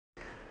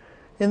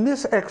In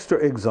this extra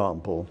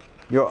example,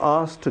 you're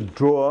asked to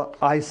draw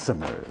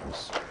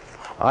isomers.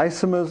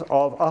 Isomers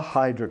of a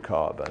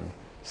hydrocarbon,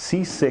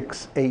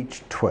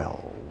 C6H12.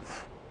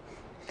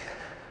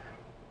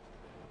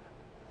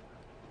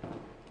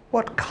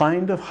 What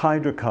kind of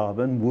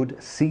hydrocarbon would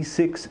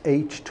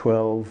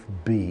C6H12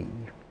 be?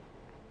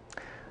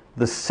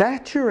 The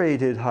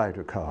saturated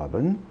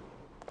hydrocarbon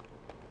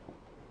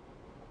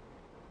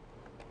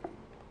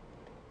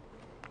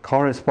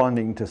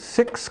corresponding to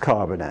 6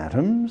 carbon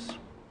atoms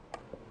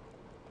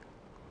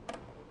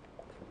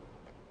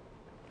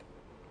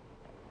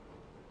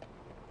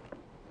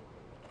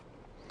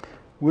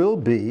will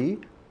be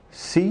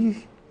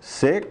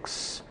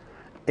C6H2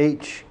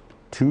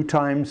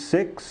 times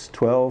 6,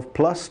 12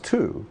 plus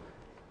 2,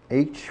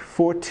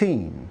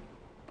 H14.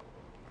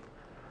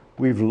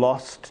 We've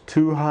lost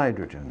 2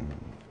 hydrogens.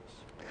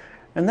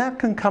 And that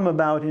can come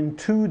about in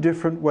 2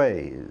 different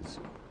ways.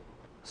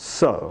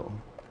 So,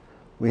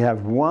 we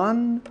have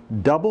one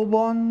double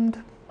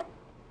bond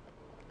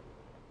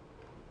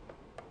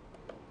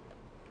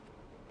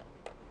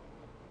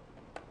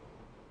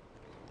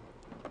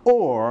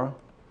or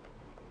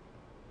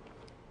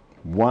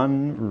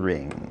one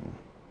ring.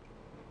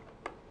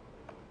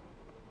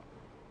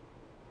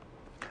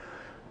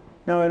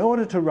 Now, in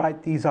order to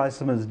write these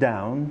isomers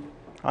down,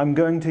 I'm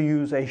going to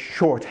use a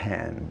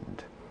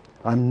shorthand.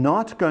 I'm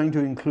not going to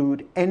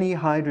include any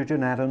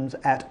hydrogen atoms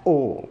at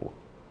all.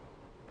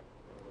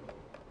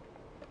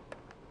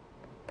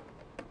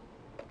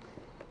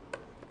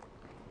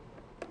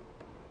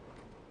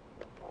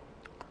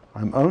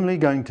 I'm only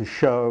going to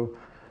show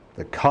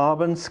the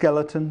carbon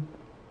skeleton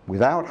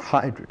without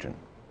hydrogen.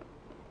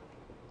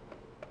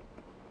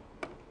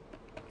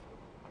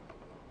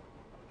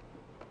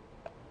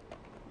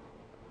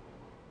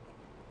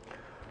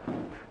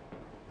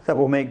 That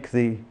will make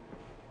the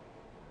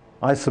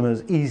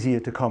isomers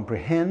easier to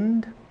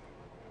comprehend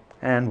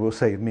and will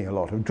save me a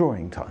lot of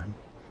drawing time.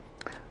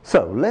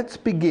 So let's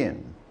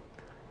begin.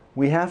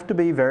 We have to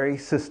be very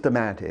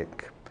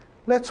systematic.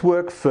 Let's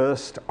work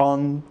first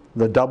on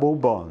the double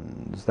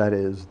bonds, that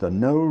is, the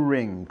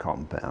no-ring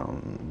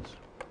compounds.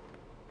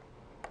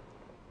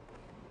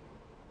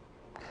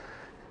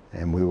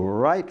 And we will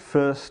write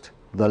first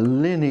the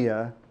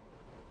linear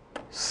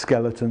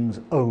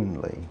skeletons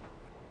only.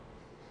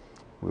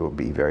 We will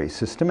be very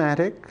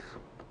systematic.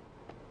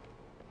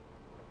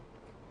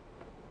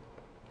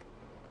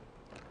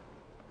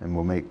 And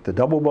we'll make the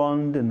double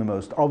bond in the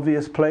most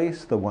obvious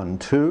place, the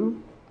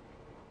 1,2.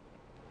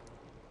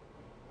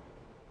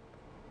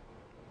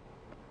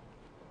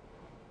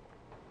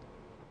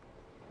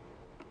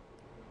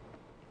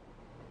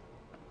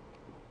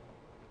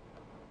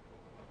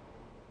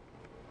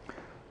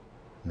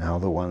 Now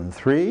the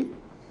 1,3.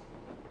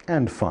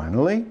 And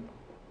finally,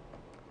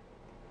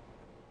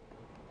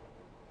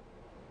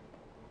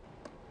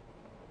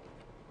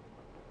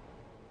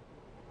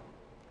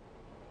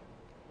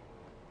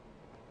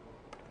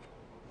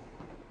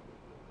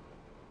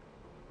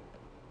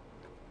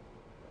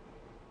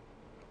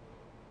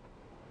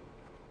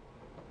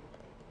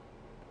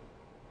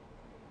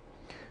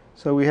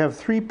 so we have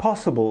 3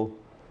 possible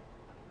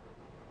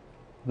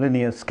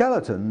linear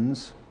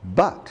skeletons,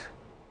 but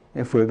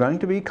if we're going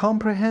to be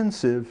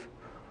comprehensive,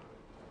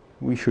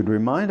 we should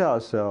remind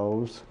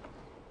ourselves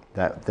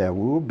that there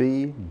will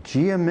be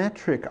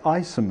geometric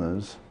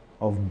isomers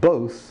of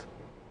both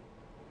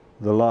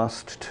the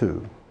last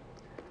 2,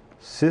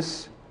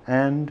 cis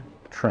and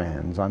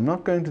trans. I'm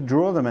not going to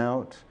draw them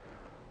out.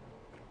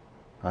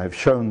 I've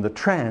shown the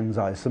trans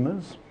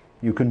isomers.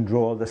 You can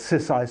draw the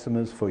cis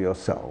isomers for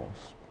yourselves.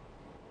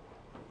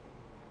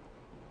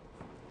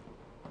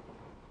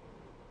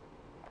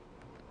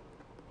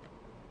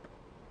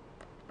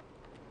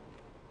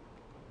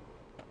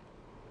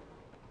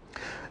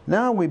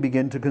 Now we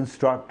begin to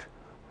construct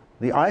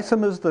the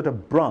isomers that are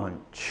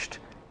branched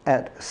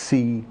at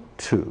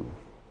C2.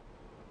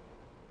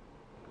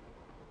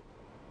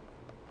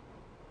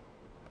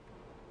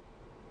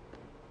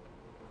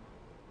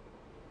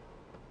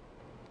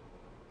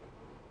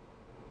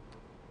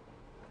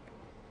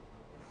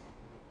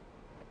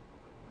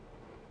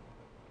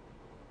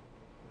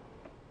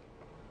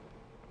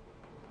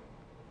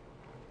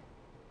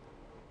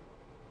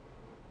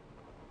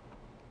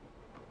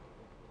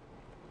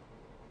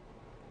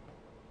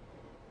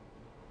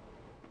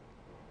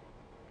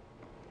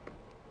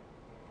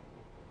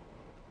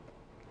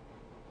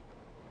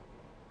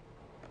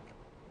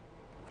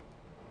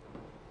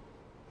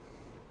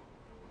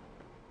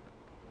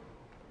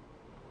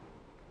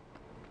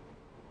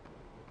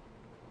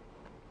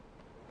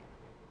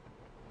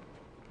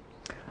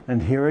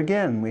 And here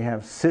again we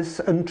have cis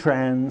and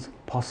trans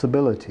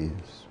possibilities.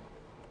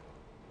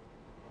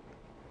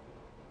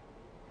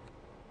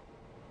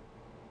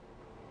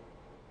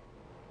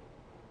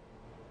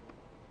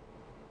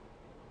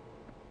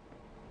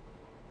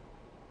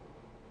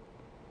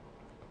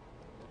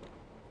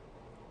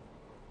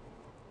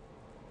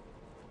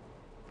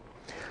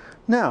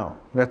 Now,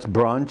 let's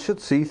branch at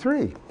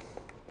C3.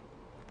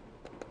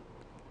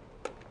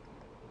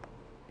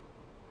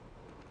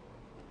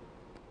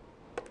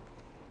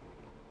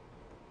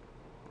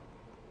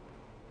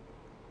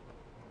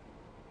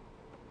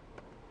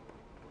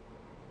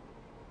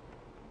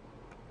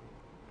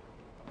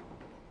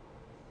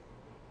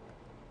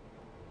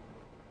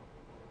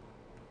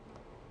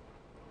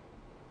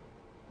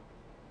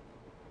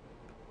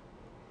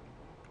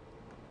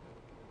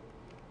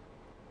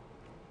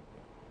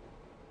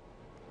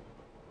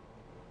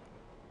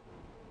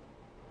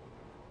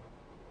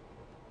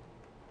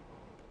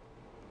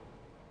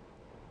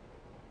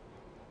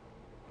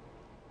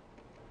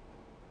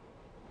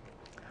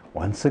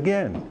 Once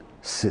again,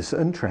 cis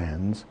and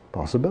trans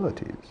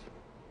possibilities.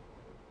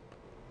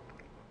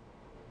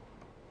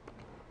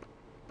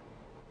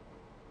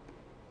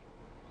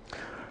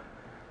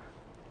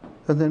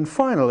 And then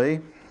finally,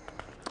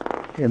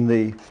 in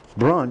the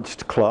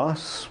branched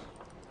class,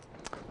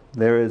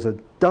 there is a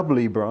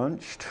doubly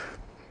branched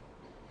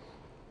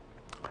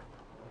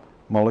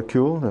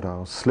molecule that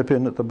I'll slip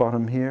in at the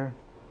bottom here.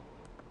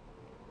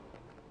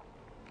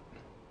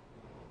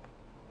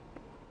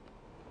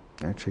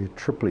 Actually,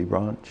 triply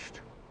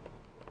branched,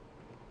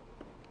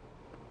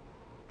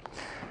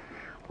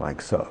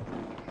 like so.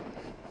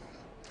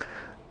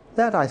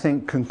 That, I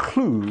think,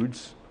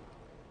 concludes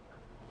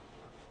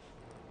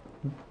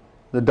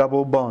the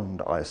double bond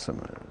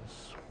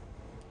isomers.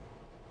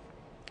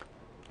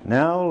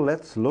 Now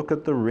let's look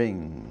at the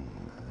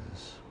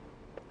rings.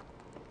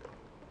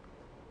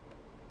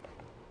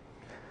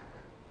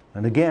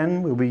 And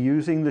again, we'll be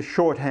using the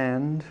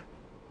shorthand,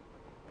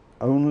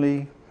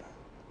 only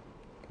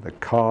the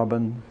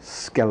carbon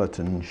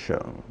skeleton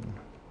shown.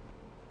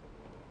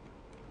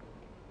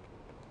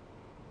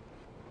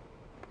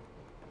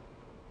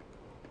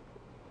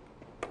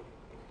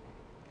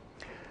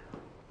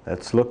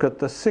 Let's look at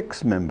the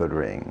six-membered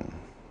ring.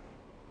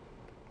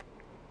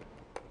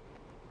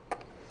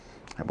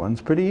 That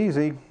one's pretty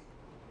easy.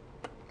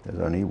 There's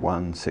only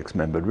one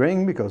six-membered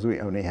ring because we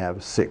only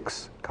have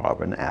 6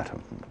 carbon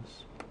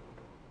atoms.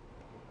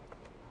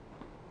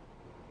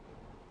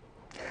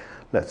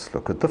 Let's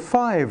look at the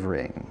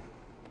 5-ring.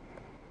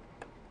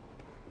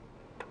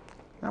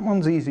 That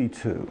one's easy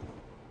too.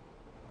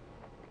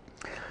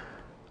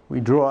 We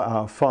draw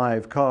our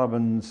 5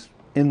 carbons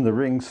in the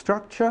ring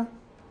structure,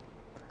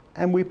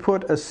 and we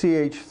put a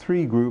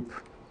CH3 group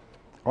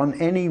on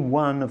any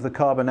one of the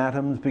carbon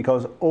atoms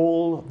because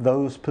all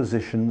those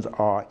positions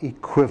are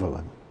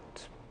equivalent.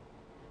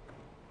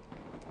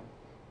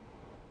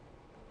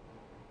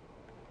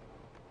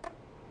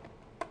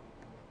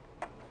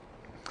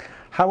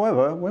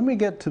 However, when we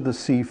get to the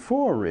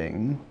C4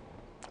 ring,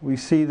 we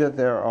see that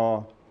there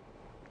are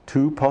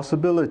 2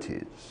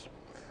 possibilities.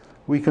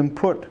 We can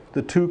put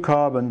the 2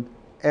 carbon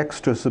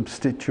extra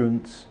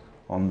substituents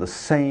on the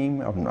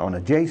same, on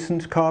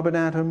adjacent carbon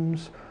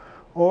atoms,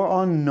 or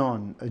on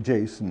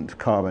non-adjacent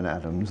carbon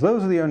atoms.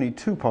 Those are the only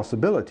 2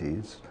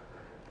 possibilities,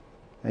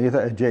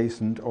 either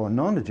adjacent or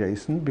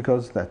non-adjacent,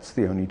 because that's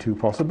the only 2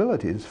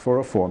 possibilities for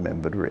a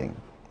 4-membered ring.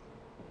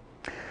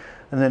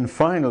 And then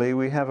finally,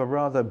 we have a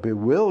rather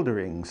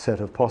bewildering set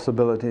of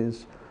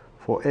possibilities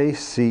for a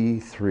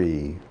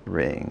C3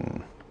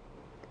 ring.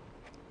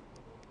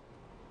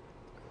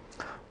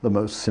 The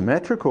most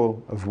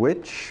symmetrical of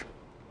which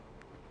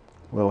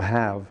will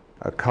have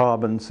a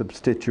carbon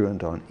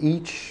substituent on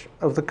each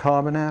of the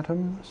carbon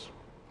atoms.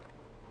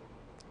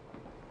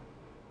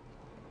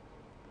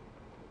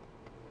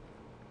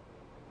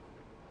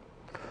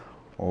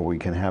 Or we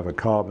can have a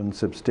carbon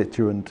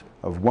substituent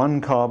of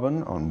 1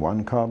 carbon on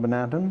 1 carbon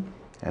atom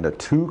and a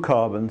 2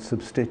 carbon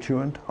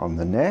substituent on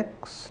the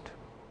next.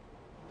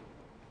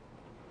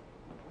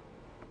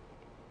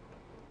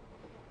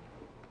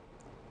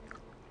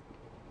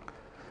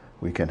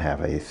 We can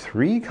have a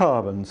 3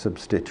 carbon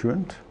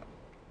substituent.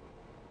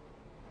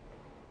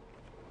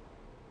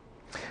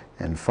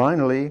 And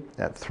finally,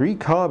 that 3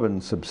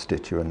 carbon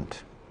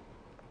substituent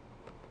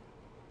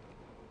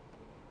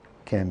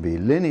can be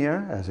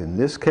linear, as in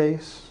this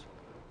case,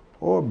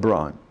 or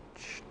branched.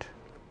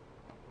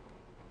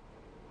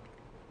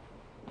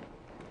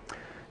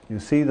 You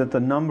see that the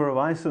number of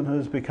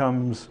isomers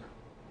becomes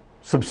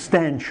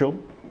substantial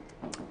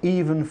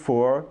even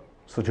for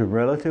such a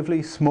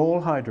relatively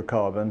small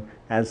hydrocarbon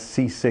as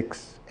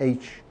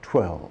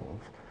C6H12.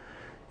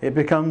 It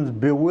becomes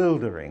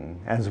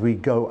bewildering as we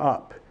go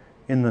up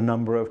in the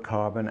number of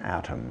carbon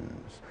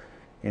atoms.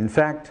 In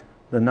fact,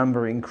 the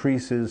number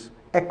increases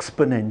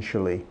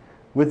exponentially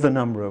with the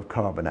number of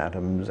carbon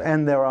atoms,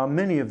 and there are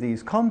many of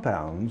these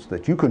compounds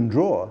that you can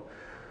draw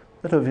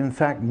that have in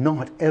fact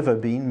not ever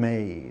been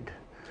made.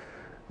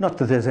 Not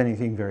that there's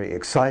anything very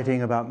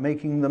exciting about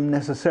making them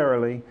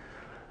necessarily,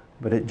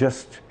 but it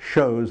just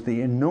shows the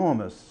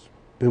enormous,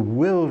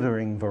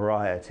 bewildering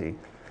variety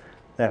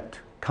that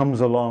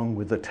comes along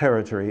with the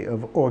territory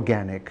of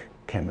organic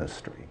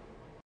chemistry.